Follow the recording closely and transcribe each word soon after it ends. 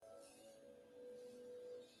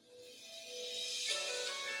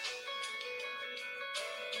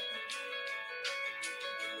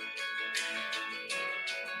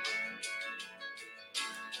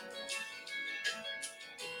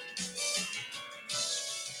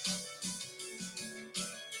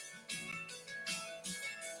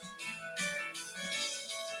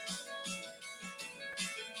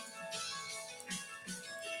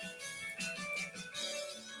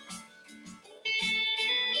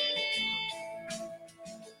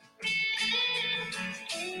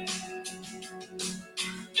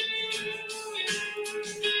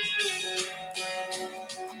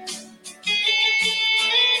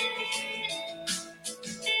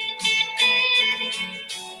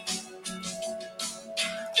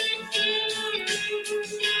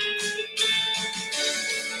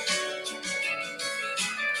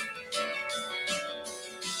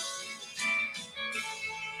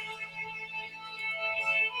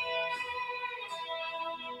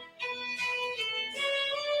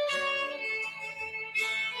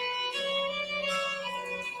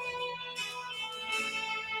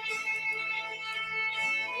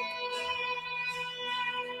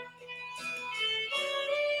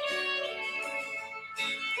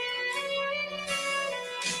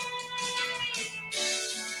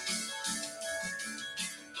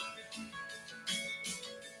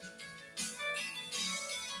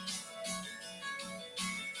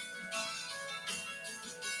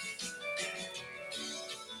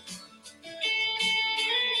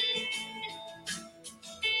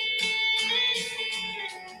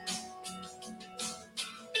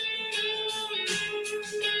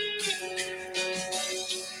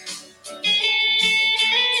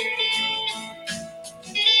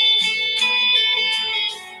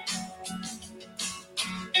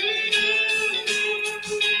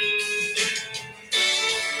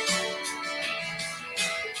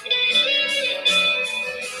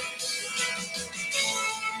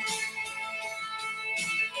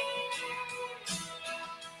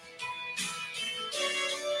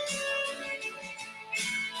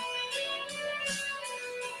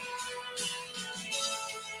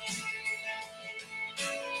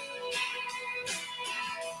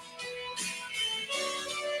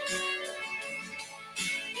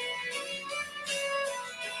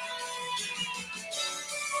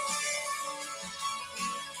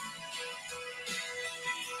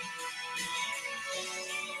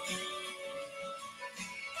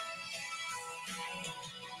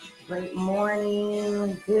Great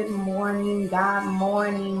morning, good morning, God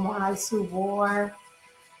morning, wise who war.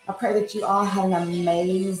 I pray that you all had an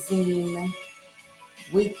amazing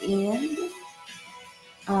weekend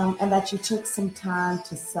and that you took some time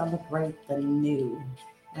to celebrate the new,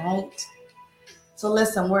 right? So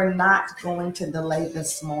listen, we're not going to delay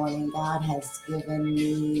this morning. God has given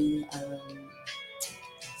me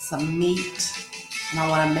some meat, and I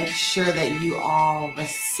want to make sure that you all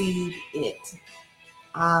receive it.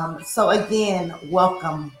 So again,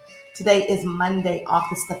 welcome. Today is Monday,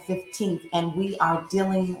 August the 15th, and we are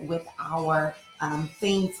dealing with our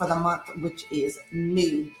theme for the month, which is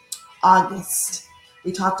new. August.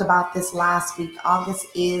 We talked about this last week. August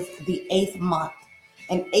is the 8th month,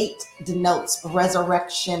 and 8 denotes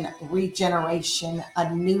resurrection, regeneration,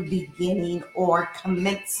 a new beginning, or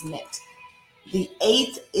commencement. The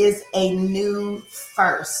 8th is a new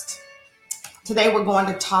first. Today we're going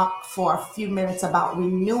to talk for a few minutes about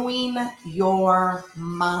renewing your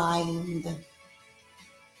mind.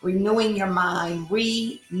 Renewing your mind.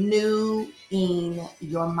 Renewing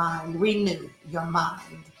your mind. Renew your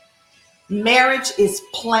mind. Marriage is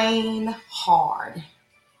plain hard,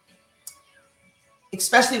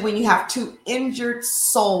 especially when you have two injured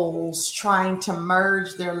souls trying to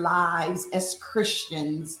merge their lives as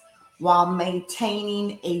Christians while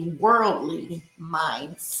maintaining a worldly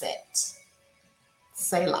mindset.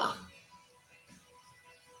 Selah.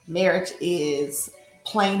 Marriage is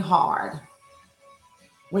plain hard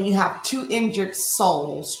when you have two injured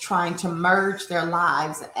souls trying to merge their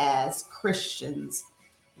lives as Christians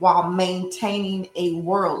while maintaining a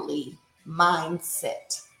worldly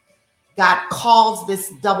mindset. God calls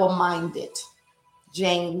this double-minded,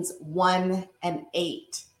 James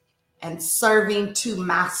 1:8, and serving two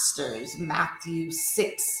masters, Matthew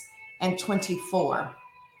 6:24.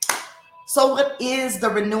 So what is the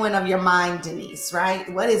renewing of your mind, Denise, right?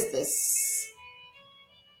 What is this?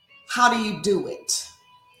 How do you do it?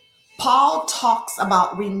 Paul talks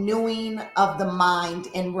about renewing of the mind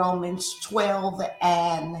in Romans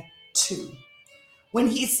 12:2, when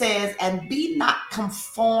he says, and be not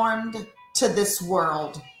conformed to this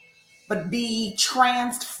world, but be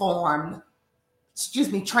transformed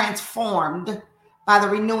by the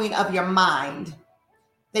renewing of your mind,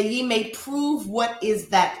 that ye may prove what is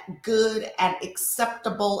that good and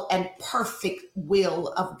acceptable and perfect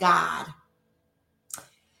will of God.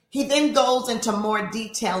 He then goes into more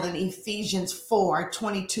detail in Ephesians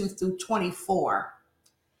 4:22-24,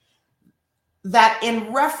 that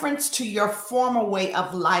in reference to your former way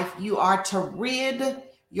of life, you are to rid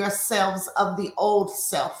yourselves of the old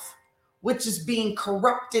self, which is being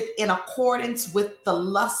corrupted in accordance with the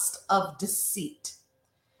lust of deceit,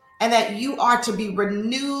 and that you are to be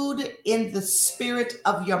renewed in the spirit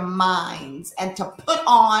of your minds, and to put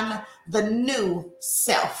on the new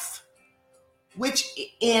self, which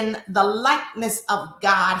in the likeness of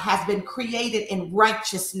God has been created in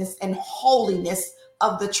righteousness and holiness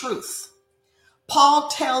of the truth. Paul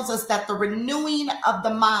tells us that the renewing of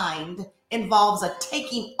the mind involves a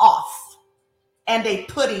taking off and a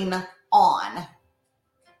putting on.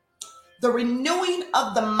 The renewing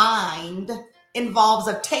of the mind involves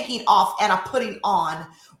a taking off and a putting on.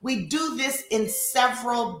 We do this in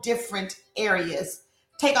several different areas.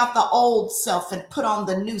 Take off the old self and put on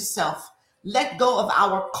the new self. Let go of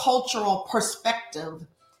our cultural perspective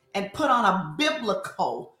and put on a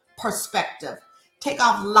biblical perspective. Take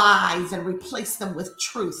off lies and replace them with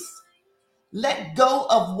truth. Let go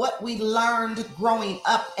of what we learned growing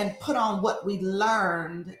up and put on what we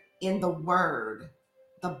learned in the Word,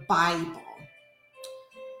 the Bible.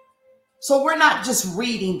 So we're not just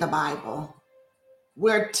reading the Bible.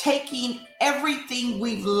 We're taking everything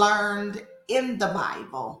we've learned in the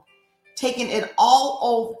Bible, taking it all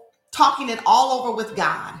over, talking it all over with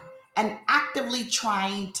God, and actively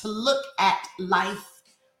trying to look at life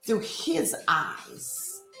through His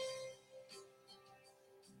eyes.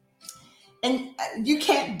 And you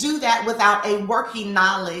can't do that without a working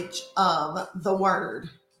knowledge of the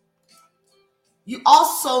Word. You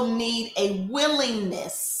also need a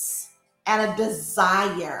willingness and a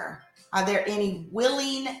desire. Are there any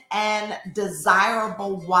willing and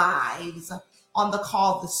desirable wives on the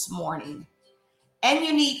call this morning? And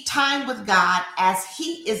you need time with God, as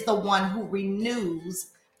He is the one who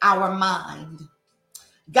renews our mind.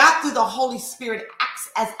 God, through the Holy Spirit,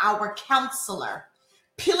 acts as our counselor,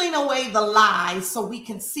 peeling away the lies so we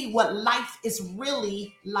can see what life is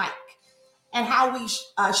really like and how we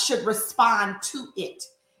should respond to it.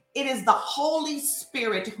 It is the Holy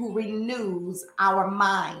Spirit who renews our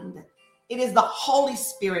mind. It is the Holy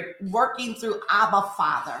Spirit working through Abba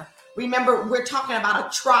Father. Remember, we're talking about a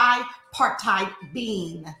tripartite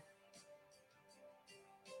being.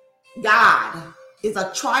 God is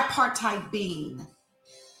a tripartite being.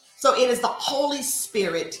 So it is the Holy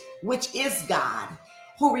Spirit, which is God,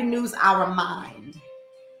 who renews our mind.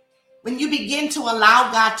 When you begin to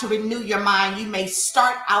allow God to renew your mind, you may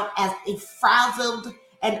start out as a frazzled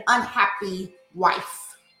and unhappy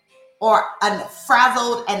wife, or a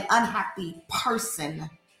frazzled and unhappy person,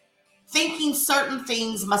 thinking certain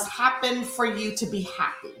things must happen for you to be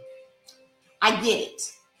happy. I get it.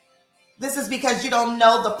 This is because you don't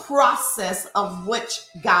know the process of which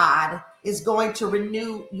God is going to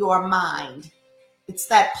renew your mind. It's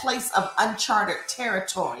that place of uncharted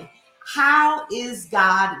territory. How is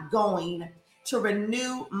God going to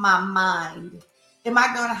renew my mind? Am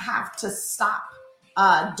I going to have to stop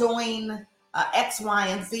doing X, Y,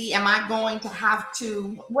 and Z? Am I going to have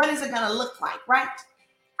to, what is it going to look like, right?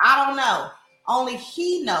 I don't know. Only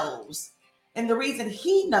He knows. And the reason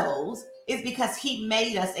He knows is because He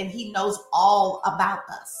made us and He knows all about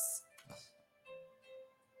us.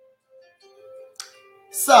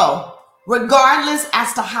 So, regardless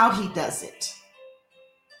as to how He does it,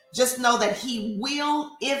 just know that He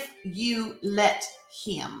will if you let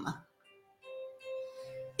Him.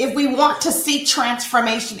 If we want to see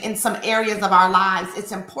transformation in some areas of our lives,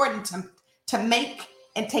 it's important to make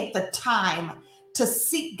and take the time to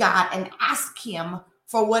seek God and ask Him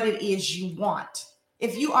for what it is you want.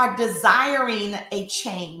 If you are desiring a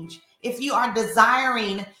change, if you are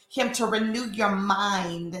desiring Him to renew your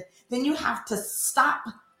mind, then you have to stop,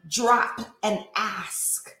 drop, and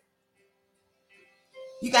ask.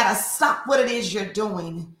 You got to stop what it is you're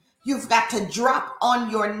doing. You've got to drop on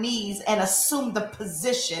your knees and assume the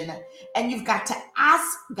position. And you've got to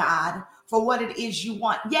ask God for what it is you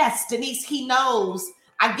want. Yes, Denise, He knows.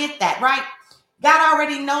 I get that, right? God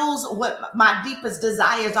already knows what my deepest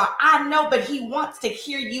desires are. I know, but He wants to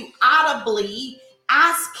hear you audibly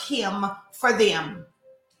ask Him for them.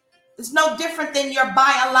 It's no different than your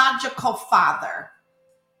biological father.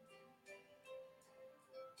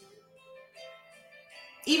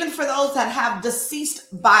 Even for those that have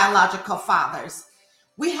deceased biological fathers,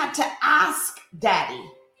 we had to ask Daddy,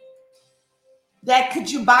 Dad, could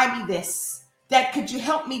you buy me this? Dad, could you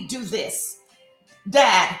help me do this?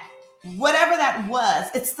 Dad, whatever that was,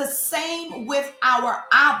 it's the same with our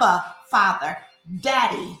Abba Father,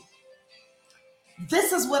 Daddy.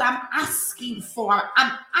 This is what I'm asking for.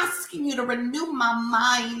 I'm asking you to renew my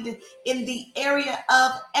mind in the area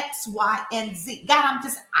of X, Y, and Z. God, I'm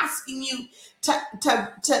just asking you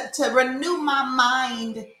to renew my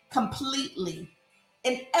mind completely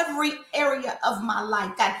in every area of my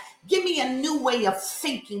life. God, give me a new way of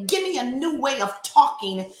thinking. Give me a new way of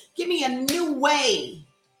talking. Give me a new way.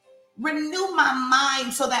 Renew my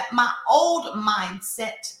mind so that my old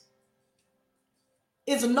mindset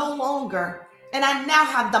is no longer, and I now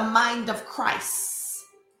have the mind of Christ.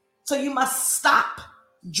 So you must stop,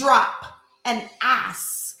 drop, and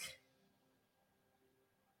ask.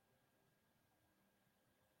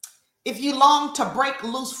 If you long to break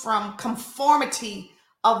loose from conformity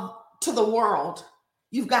to the world,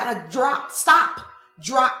 you've got to stop,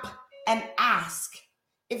 drop, and ask.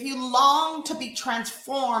 If you long to be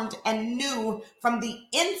transformed and new from the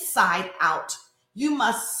inside out, you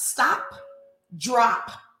must stop,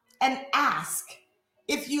 drop, and ask.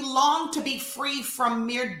 If you long to be free from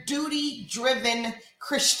mere duty-driven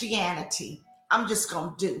Christianity, I'm just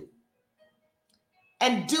going to do.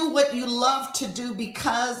 And do what you love to do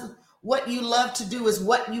because what you love to do is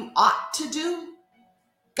what you ought to do.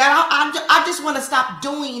 God, I just want to stop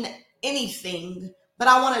doing anything, but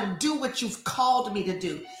I want to do what you've called me to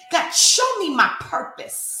do. God, show me my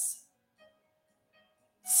purpose.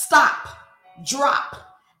 Stop, drop,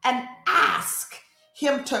 and ask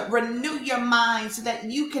Him to renew your mind so that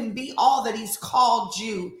you can be all that He's called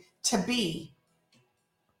you to be.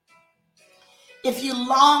 If you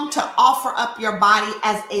long to offer up your body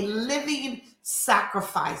as a living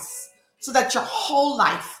sacrifice so that your whole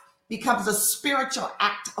life becomes a spiritual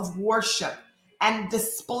act of worship and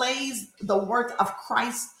displays the worth of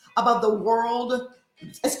Christ above the world,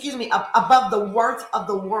 above the worth of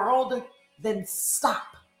the world, then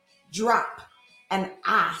stop, drop, and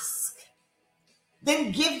ask.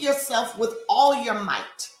 Then give yourself with all your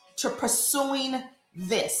might to pursuing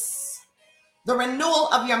this, the renewal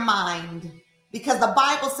of your mind, because the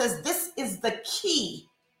Bible says this is the key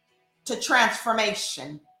to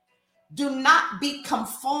transformation. Do not be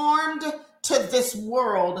conformed to this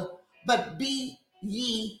world, but be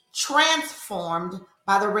ye transformed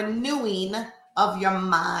by the renewing of your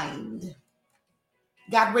mind.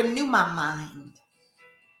 God, renew my mind.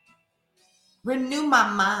 Renew my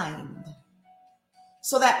mind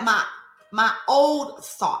so that my old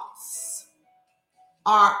thoughts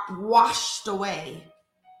are washed away.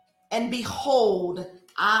 And behold,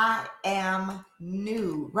 I am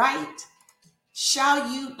new, right?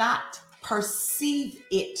 Shall you not perceive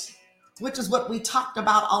it? Which is what we talked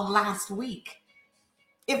about on last week.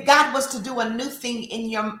 If God was to do a new thing in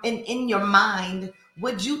your mind,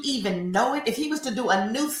 would you even know it? If he was to do a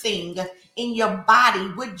new thing in your body,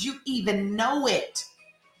 would you even know it?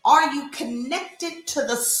 Are you connected to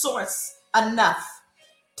the source enough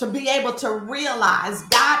to be able to realize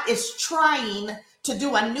God is trying to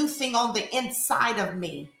do a new thing on the inside of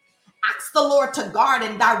me? Ask the Lord to guard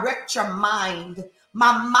and direct your mind.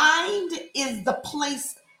 My mind is the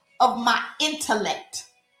place of my intellect,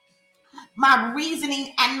 my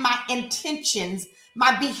reasoning, and my intentions.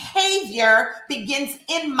 My behavior begins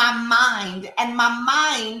in my mind, and my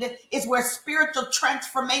mind is where spiritual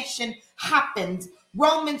transformation happens.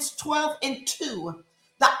 Romans 12:2.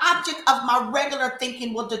 The object of my regular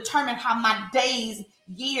thinking will determine how my days,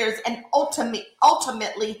 years, and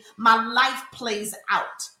ultimately my life plays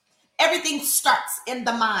out. Everything starts in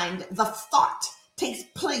the mind. The thought takes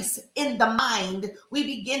place in the mind. We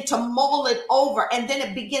begin to mull it over, and then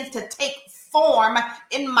it begins to take form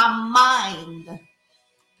in my mind.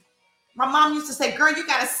 My mom used to say, girl, you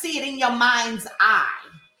got to see it in your mind's eye,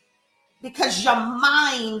 because your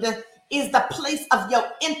mind is the place of your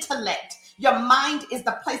intellect. Your mind is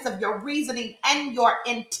the place of your reasoning and your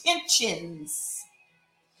intentions.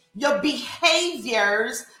 Your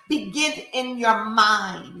behaviors begin in your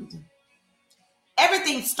mind.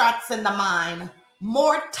 Everything starts in the mind.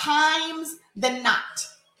 More times than not,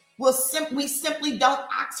 we simply don't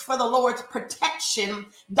ask for the Lord's protection,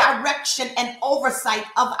 direction, and oversight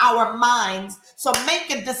of our minds. So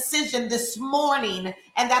make a decision this morning,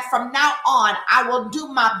 and that from now on, I will do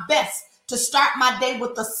my best to start my day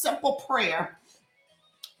with a simple prayer.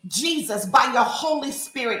 Jesus, by your Holy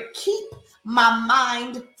Spirit, keep my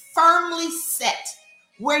mind firmly set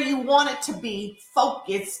where you want it to be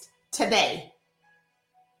focused today.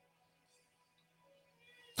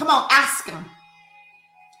 Come on, ask him.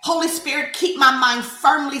 Holy Spirit, keep my mind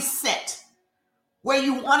firmly set where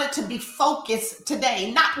you want it to be focused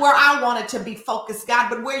today. Not where I want it to be focused, God,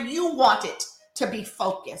 but where you want it to be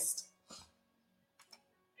focused.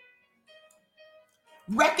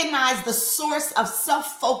 Recognize the source of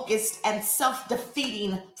self-focused and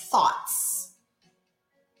self-defeating thoughts.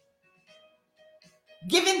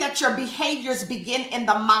 Given that your behaviors begin in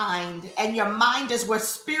the mind, and your mind is where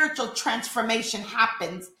spiritual transformation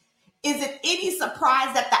happens, is it any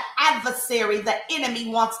surprise that the adversary, the enemy,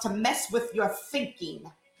 wants to mess with your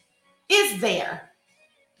thinking? Is there?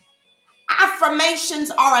 Affirmations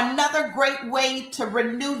are another great way to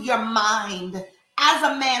renew your mind. As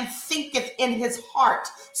a man thinketh in his heart,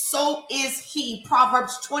 so is he.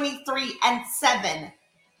 Proverbs 23:7.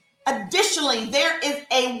 Additionally, there is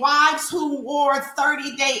a Wives Who War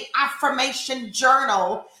 30-day affirmation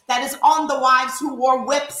journal that is on the Wives Who War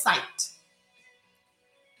website.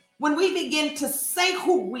 When we begin to say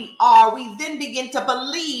who we are, we then begin to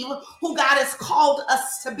believe who God has called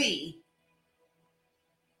us to be.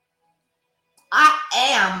 I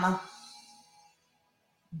am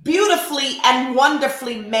beautifully and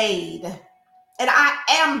wonderfully made, and I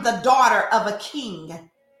am the daughter of a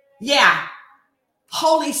king. Yeah.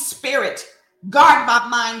 Holy Spirit, guard my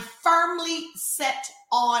mind firmly set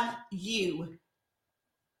on you.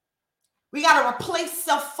 We got to replace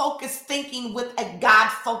self-focused thinking with a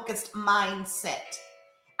God-focused mindset.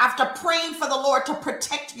 After praying for the Lord to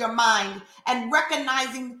protect your mind and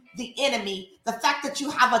recognizing the enemy, the fact that you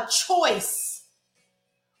have a choice,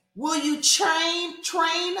 will you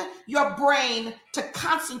train your brain to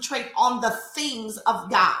concentrate on the things of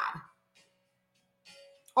God?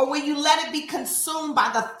 Or will you let it be consumed by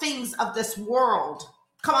the things of this world?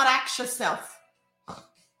 Come on, ask yourself.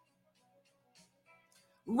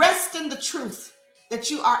 Rest in the truth that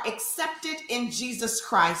you are accepted in Jesus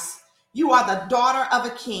Christ. You are the daughter of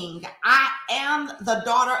a king. I am the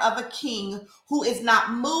daughter of a king who is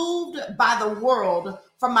not moved by the world,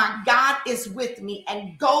 for my God is with me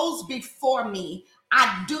and goes before me.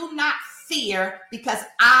 I do not fear, because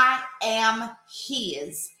I am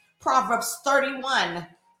his. Proverbs 31.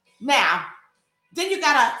 Now, then you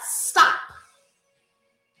gotta stop,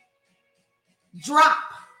 drop,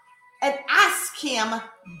 and ask him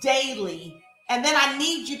daily. And then I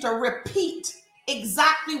need you to repeat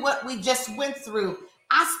exactly what we just went through.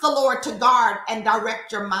 Ask the Lord to guard and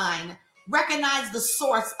direct your mind. Recognize the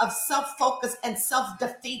source of self-focused and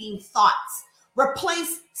self-defeating thoughts.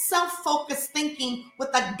 Replace self-focused thinking with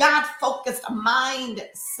a God-focused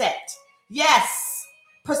mindset. Yes,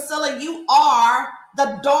 Priscilla, you are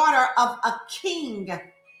the daughter of a king.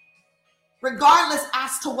 regardless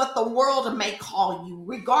as to what the world may call you,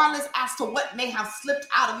 regardless as to what may have slipped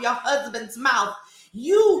out of your husband's mouth.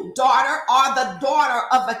 You, daughter, are the daughter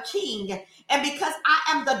of a king. And because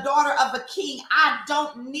I am the daughter of a king, I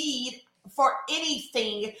don't need for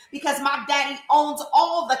anything, because my daddy owns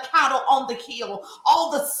all the cattle on the hill.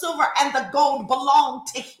 All the silver and the gold belong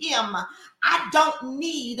to him. I don't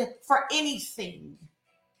need for anything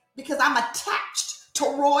because I'm attached to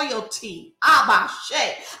royalty.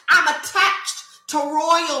 Abashe. I'm attached to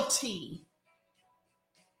royalty.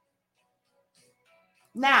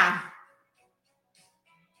 Now,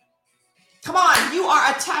 come on, you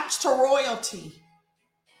are attached to royalty.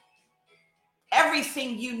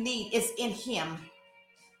 Everything you need is in him.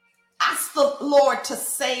 Ask the Lord to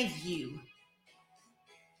save you.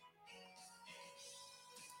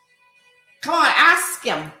 Come on, ask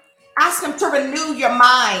him. Ask him to renew your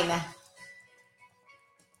mind.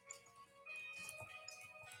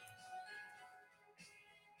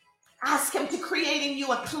 Ask him to create in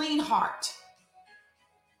you a clean heart.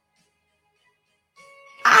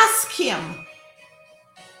 Ask him.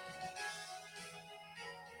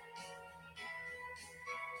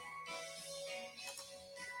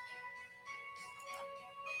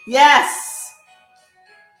 Yes.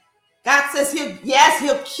 God says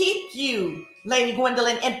he'll keep you, Lady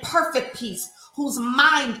Gwendolyn, in perfect peace, whose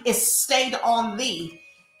mind is stayed on thee.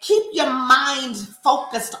 Keep your mind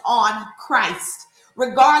focused on Christ,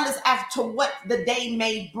 regardless as to what the day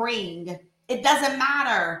may bring. It doesn't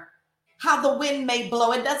matter how the wind may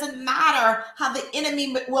blow. It doesn't matter how the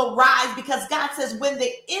enemy will rise, because God says when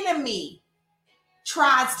the enemy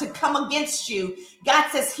tries to come against you, God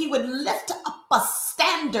says he would lift up a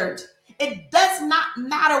standard. It does not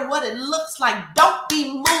matter what it looks like. Don't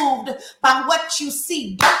be moved by what you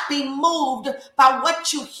see. Don't be moved by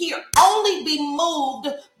what you hear. Only be moved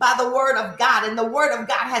by the word of God. And the word of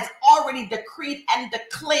God has already decreed and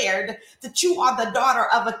declared that you are the daughter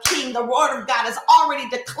of a king. The word of God has already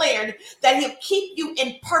declared that he'll keep you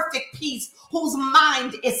in perfect peace, whose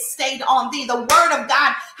mind is stayed on thee. The word of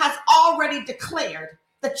God has already declared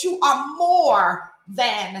that you are more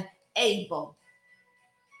than able.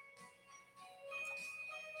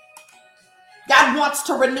 God wants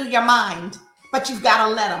to renew your mind, but you've got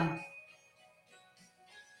to let him.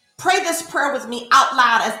 Pray this prayer with me out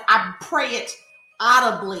loud as I pray it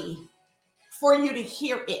audibly for you to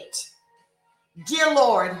hear it. Dear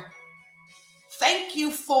Lord, thank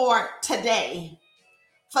you for today.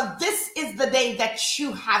 For this is the day that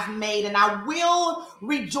you have made, and I will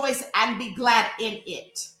rejoice and be glad in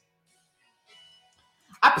it.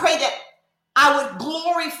 I pray that I would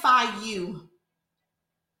glorify you.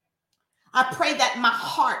 I pray that my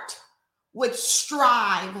heart would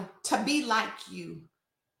strive to be like you,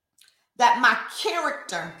 that my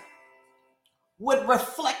character would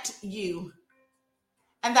reflect you,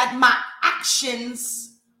 and that my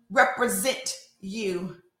actions represent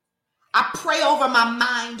you. I pray over my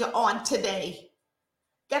mind on today.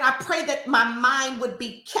 God, I pray that my mind would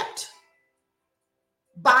be kept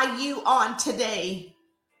by you on today.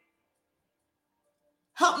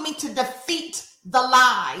 Help me to defeat the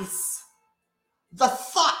lies, the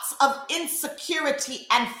thoughts of insecurity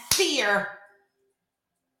and fear.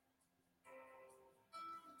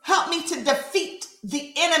 Help me to defeat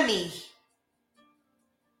the enemy.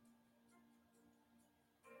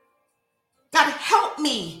 God, help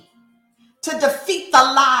me to defeat the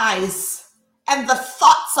lies and the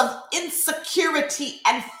thoughts of insecurity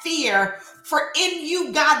and fear. For in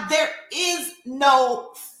you, God, there is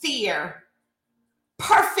no fear.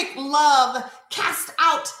 Perfect love casts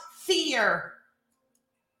out fear.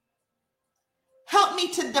 Help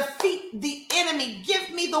me to defeat the enemy. Give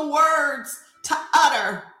me the words to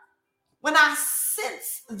utter when I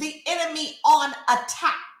sense the enemy on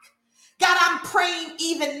attack. God, I'm praying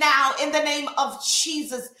even now in the name of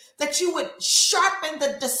Jesus that you would sharpen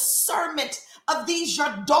the discernment of these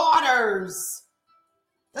your daughters,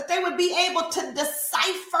 that they would be able to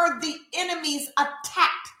decipher the enemy's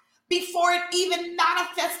attack before it even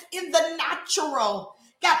manifests in the natural.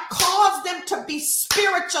 God, cause them to be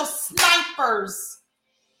spiritual snipers,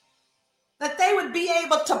 that they would be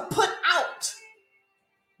able to put out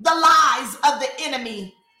the lies of the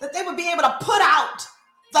enemy, that they would be able to put out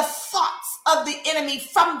the thoughts of the enemy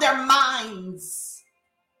from their minds.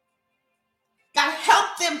 God,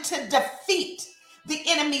 help them to defeat the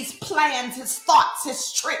enemy's plans, his thoughts,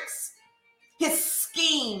 his tricks, his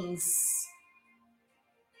schemes.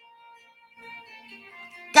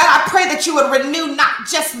 God, I pray that you would renew not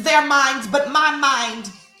just their minds, but my mind,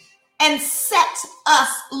 and set us,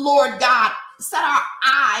 Lord God, set our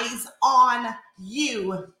eyes on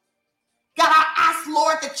you. God, I ask,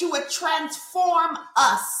 Lord, that you would transform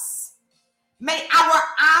us. May our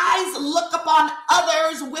eyes look upon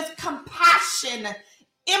others with compassion,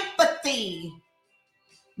 empathy.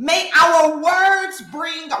 May our words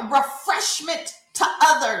bring refreshment to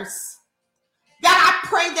others. God, I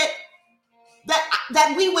pray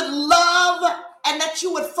that we would love and that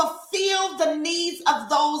you would fulfill the needs of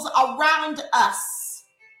those around us.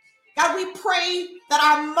 God, we pray that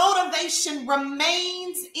our motivation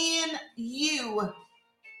remains in you.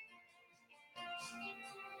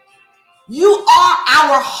 You are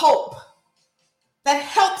our hope that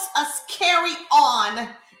helps us carry on.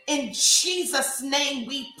 In Jesus' name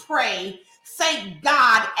we pray. Thank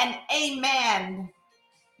God and amen.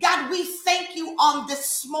 God, we thank you on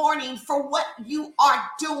this morning for what you are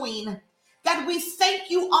doing. God, we thank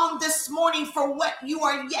you on this morning for what you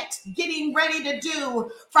are yet getting ready to do.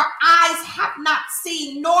 For eyes have not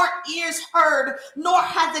seen, nor ears heard, nor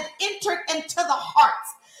has it entered into the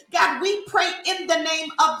hearts. God, we pray in the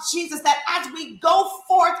name of Jesus that as we go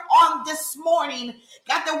forth on this morning,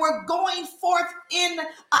 God, that we're going forth in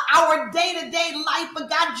our day-to-day life, but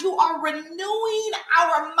God, you are renewing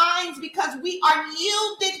our minds because we are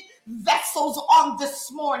yielded vessels on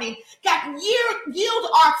this morning. God, yield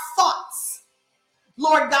our thoughts,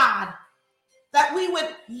 Lord God, that we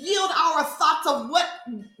would yield our thoughts of what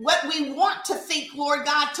we want to think, Lord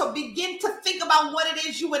God, to begin to think about what it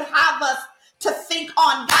is you would have us to think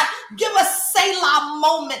on. God, give us Selah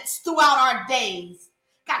moments throughout our days.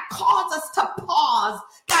 God, cause us to pause.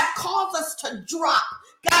 God, cause us to drop.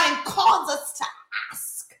 God, and cause us to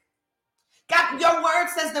ask. God, your word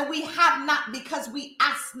says that we have not because we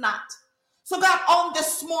ask not. So God, on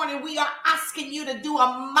this morning, we are asking you to do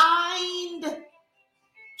a mind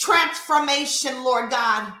transformation, Lord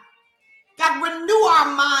God. God, renew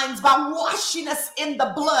our minds by washing us in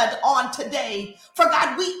the blood on today. For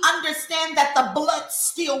God, we understand that the blood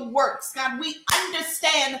still works. God, we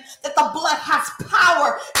understand that the blood has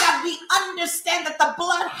power. God, we understand that the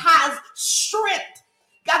blood has strength.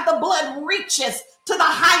 God, the blood reaches to the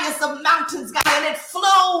highest of mountains, God, and it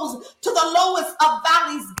flows to the lowest of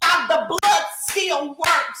valleys. God, the blood still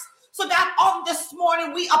works. So God, on this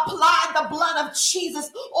morning, we apply the blood of Jesus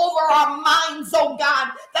over our minds, oh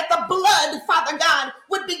God, that the blood, Father God,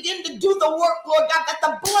 would begin to do the work, Lord God, that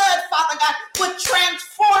the blood, Father God, would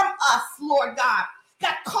transform us, Lord God.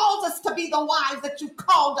 God calls us to be the wives that you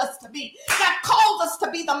called us to be. God calls us to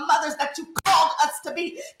be the mothers that you called us to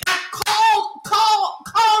be. God called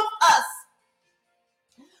us,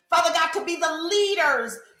 Father God, to be the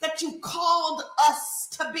leaders that you called us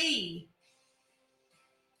to be.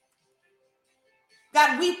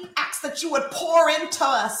 God, we ask that you would pour into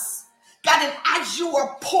us. God, and as you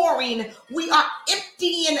are pouring, we are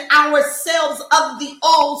emptying ourselves of the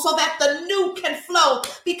old so that the new can flow,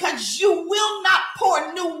 because you will not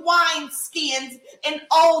pour new wine skins in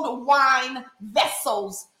old wine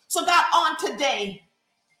vessels. So God, on today,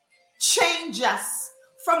 change us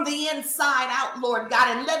from the inside out, Lord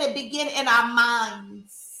God, and let it begin in our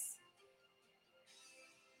minds.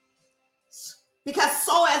 Because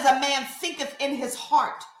so as a man thinketh in his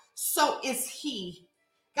heart, so is he.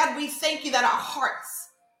 God, we thank you that our hearts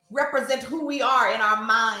represent who we are in our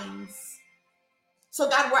minds. So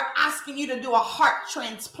God, we're asking you to do a heart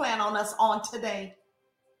transplant on us on today.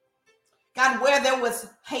 God, where there was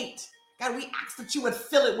hate, God, we ask that you would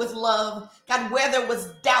fill it with love. God, where there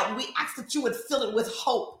was doubt, we ask that you would fill it with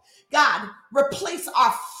hope. God, replace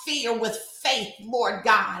our fear with faith, Lord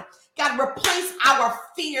God. God, replace our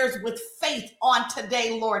fears with faith on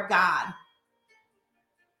today, Lord God.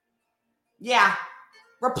 Yeah,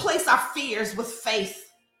 replace our fears with faith,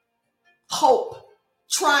 hope,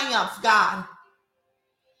 triumph, God.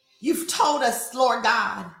 You've told us, Lord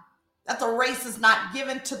God, that the race is not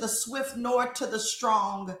given to the swift nor to the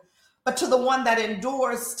strong, but to the one that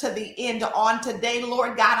endures to the end. On today,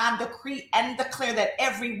 Lord God, I decree and declare that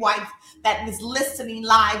every wife that is listening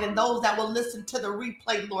live and those that will listen to the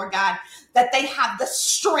replay, Lord God, that they have the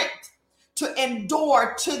strength to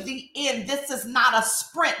endure to the end. This is not a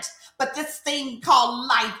sprint, but this thing called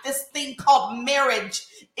life, this thing called marriage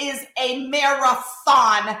is a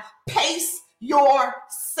marathon. Pace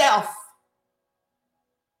yourself.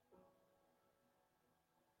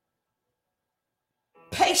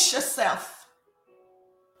 Pace yourself.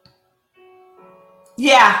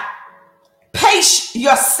 Yeah. Pace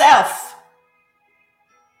yourself.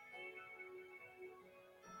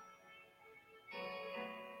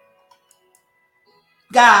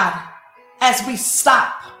 God, as we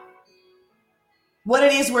stop what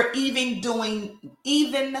it is we're even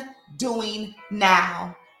doing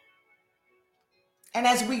now, and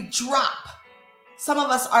as we drop Some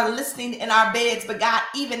of us are listening in our beds, but God,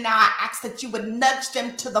 even now I ask that you would nudge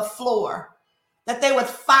them to the floor, that they would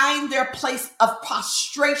find their place of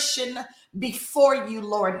prostration before you,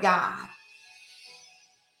 Lord God.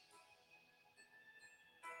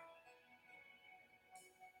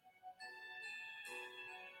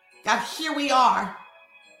 God, here we are.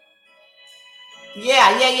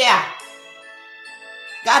 Yeah.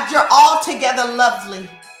 God, you're altogether lovely.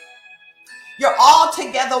 You're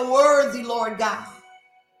altogether worthy, Lord God.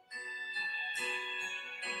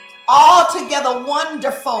 Altogether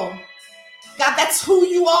wonderful. God, that's who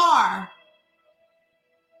you are.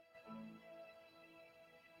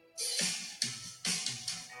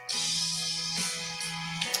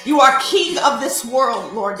 You are King of this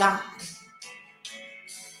world, Lord God.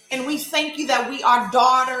 And we thank you that we are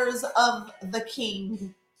daughters of the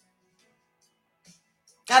King.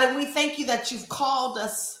 God, and we thank you that you've called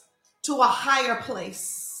us to a higher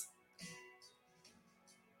place.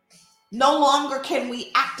 No longer can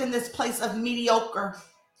we act in this place of mediocre,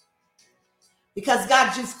 because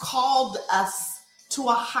God, you've called us to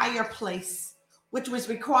a higher place, which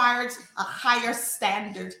requires a higher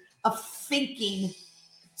standard of thinking.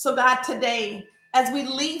 So God, today, as we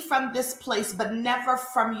leave from this place, but never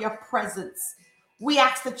from your presence, we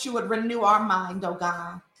ask that you would renew our mind, oh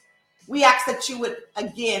God. We ask that you would,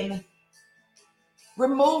 again,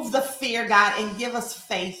 remove the fear, God, and give us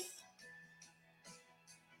faith.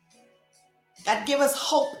 God, give us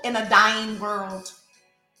hope in a dying world.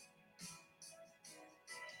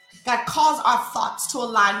 God, cause our thoughts to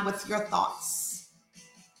align with your thoughts.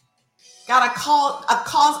 God,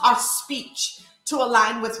 cause our speech to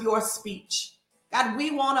align with your speech. God,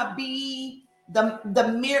 we want to be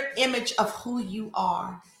the mere image of who you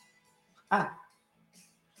are.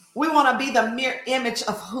 We want to be the mere image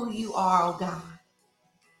of who you are, oh God.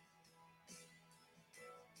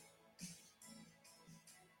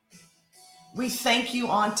 We thank you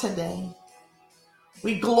on today.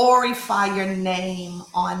 We glorify your name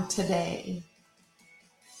on today.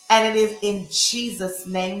 And it is in Jesus'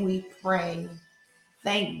 name we pray.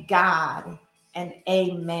 Thank God and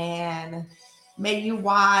amen. May you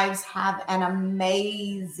wives have an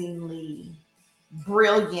amazingly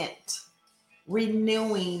brilliant,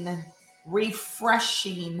 renewing,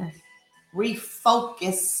 refreshing,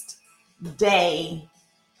 refocused day,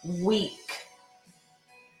 week.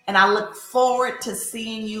 And I look forward to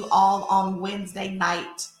seeing you all on Wednesday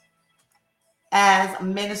night as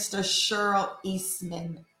Minister Cheryl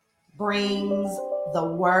Eastman brings the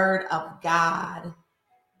word of God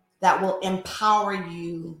that will empower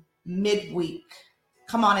you midweek.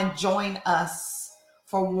 Come on and join us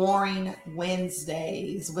for Warring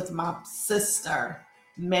Wednesdays with my sister,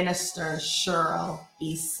 Minister Cheryl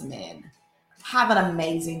Eastman. Have an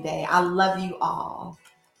amazing day. I love you all.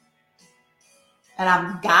 And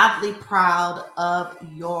I'm godly proud of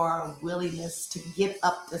your willingness to get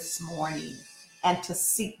up this morning and to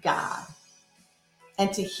seek God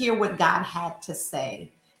and to hear what God had to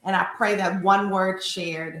say. And I pray that one word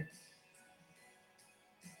shared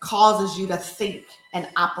causes you to think and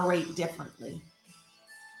operate differently.